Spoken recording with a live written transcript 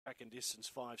track and distance,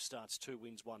 5 starts, 2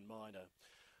 wins, 1 minor.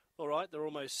 All right, they're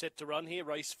almost set to run here.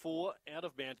 Race 4 out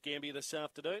of Mt-Gambier this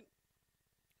afternoon.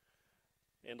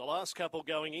 And the last couple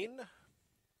going in. The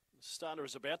starter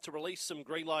is about to release some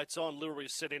green lights on. Lure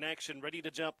is set in action, ready to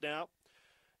jump now.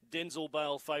 Denzel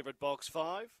Bale, favourite, box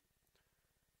 5.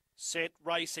 Set,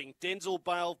 racing. Denzel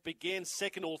Bale began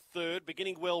second or third.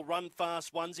 Beginning well, Run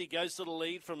Fast Onesie goes to the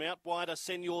lead from out wider,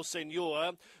 Senor.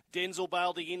 Denzel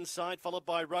Bale the inside, followed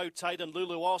by Rotate and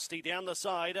Lulu Osti down the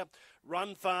side.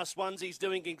 Run Fast Onesie's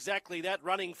doing exactly that,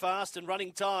 running fast and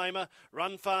running time.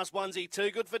 Run Fast Onesie,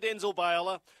 too good for Denzel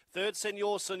Bale. Third,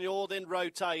 Senor, then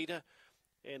Rotate.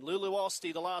 And Lulu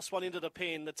Osti, the last one into the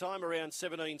pen. The time around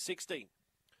 17:60.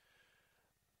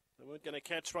 They weren't going to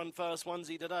catch Run Fast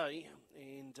Onesie today,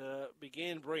 and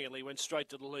began brilliantly, went straight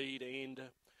to the lead, and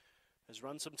has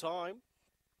run some time.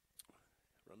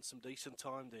 Run some decent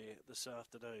time there this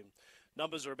afternoon.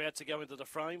 Numbers are about to go into the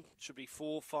frame. Should be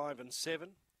 4, 5 and 7.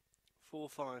 4,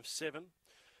 5, 7.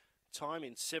 Time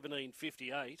in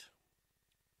 17:58.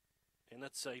 And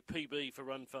that's a PB for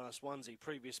Run Fast Onesie.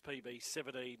 Previous PB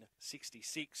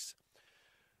 17:66.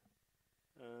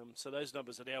 So those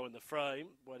numbers are now in the frame,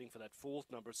 waiting for that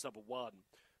fourth number. It's number 1.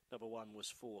 Number 1 was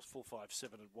fourth, 4, 5,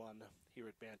 7 and 1 here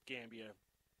at Mt-Gambier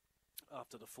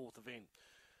after the fourth event.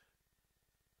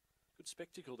 Good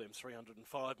spectacle, them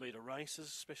 305-metre races,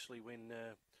 especially when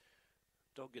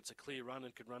dog gets a clear run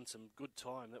and can run some good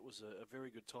time. That was a very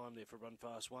good time there for Run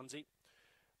Fast Onesie.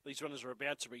 These runners are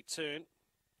about to return.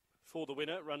 For the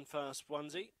winner, Run Fast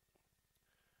Onesie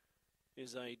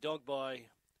is a dog by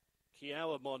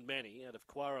Kiawa Monmani out of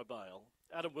Quara Bale.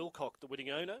 Adam Wilcock, the winning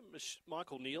owner.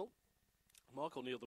 Michael Neal.